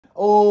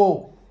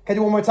Oh, can you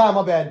do one more time?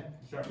 My bad.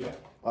 Sure. Yeah.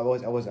 I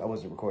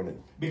wasn't recording it.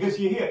 Because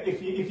you hear,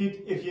 if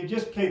you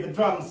just play the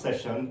drum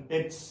session,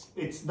 it's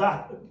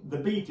that the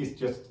beat is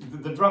just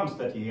the drums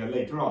that you hear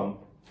later on.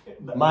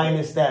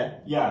 Minus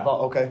that. Yeah.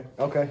 Oh,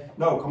 okay.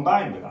 No,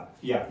 combined with that.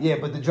 Yeah. Yeah,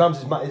 but the drums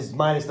is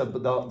minus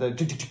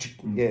the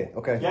yeah.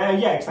 Okay.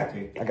 Yeah,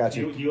 exactly. I got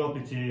you. Do you want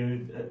me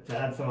to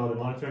add some other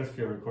monitors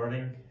for your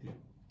recording,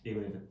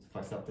 even if it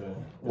fucks up the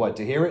What,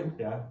 to hear it?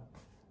 Yeah.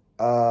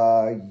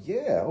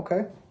 Yeah.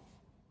 Okay.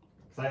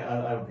 Cause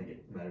I don't think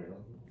it matters.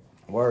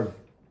 Word.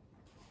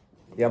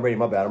 Yeah, I'm ready.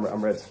 My bad.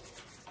 I'm ready.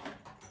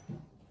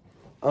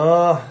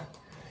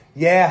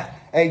 Yeah.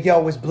 Hey,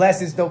 yo, it's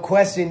blessings, no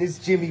question. It's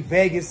Jimmy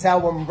Vegas,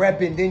 how I'm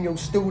repping in your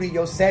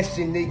studio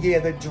session. Yeah,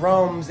 the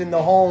drums and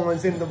the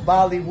horns and the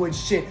Bollywood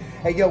shit.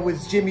 Hey, yo,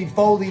 it's Jimmy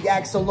Foley,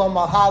 Axel on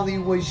my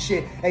Hollywood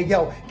shit. Hey,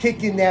 yo,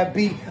 kicking that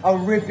beat,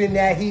 I'm ripping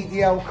that heat.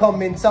 Yeah, I'm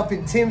coming,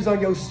 stuffing Tim's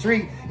on your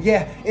street.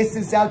 Yeah, this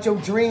is out your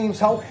dreams,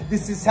 ho.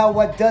 This is how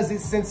I does it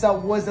since I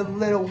was a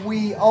little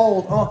wee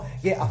old.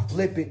 Yeah, I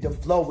flip it, the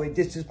flow, it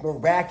this is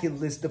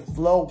miraculous. The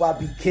flow, I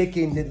be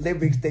kicking the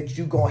lyrics that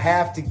you gon'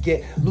 have to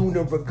get.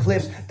 Lunar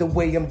eclipse, the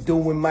way I'm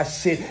doing my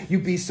shit. You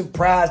be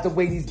surprised the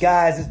way these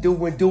guys is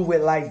do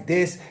it like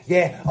this.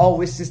 Yeah,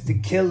 oh, it's just the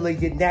killer,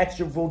 you're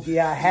natural.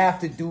 Yeah, I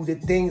have to do the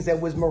things that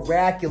was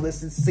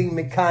miraculous and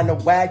seeming kind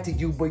of whack to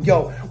you. But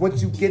yo,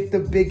 once you get the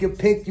bigger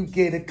pic, you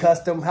get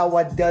accustomed how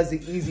I does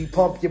it. Easy,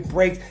 pump your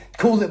brakes,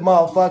 cool it,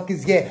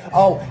 motherfuckers. Yeah,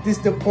 oh, this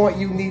the point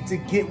you need to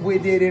get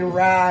with it and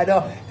ride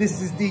up.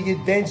 This is the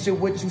adventure,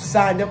 what you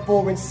signed up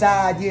for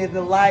inside. Yeah,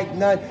 the like,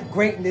 none,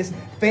 greatness,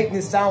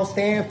 fakeness, I don't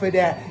stand for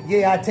that.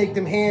 Yeah, I take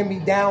them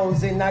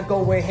hand-me-downs and I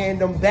go and hand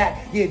them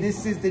back. Yeah,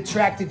 this is the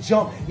track to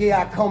jump.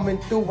 Yeah, I coming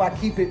through, I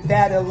keep it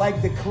fatter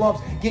like the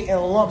clumps. Getting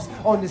lumps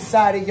on the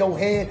side of your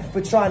head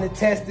for trying to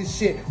test this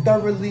shit.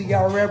 Thoroughly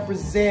I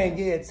represent.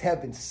 Yeah, it's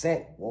heaven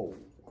sent. Whoa.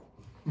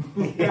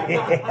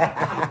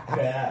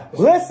 Yeah.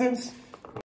 Blessings.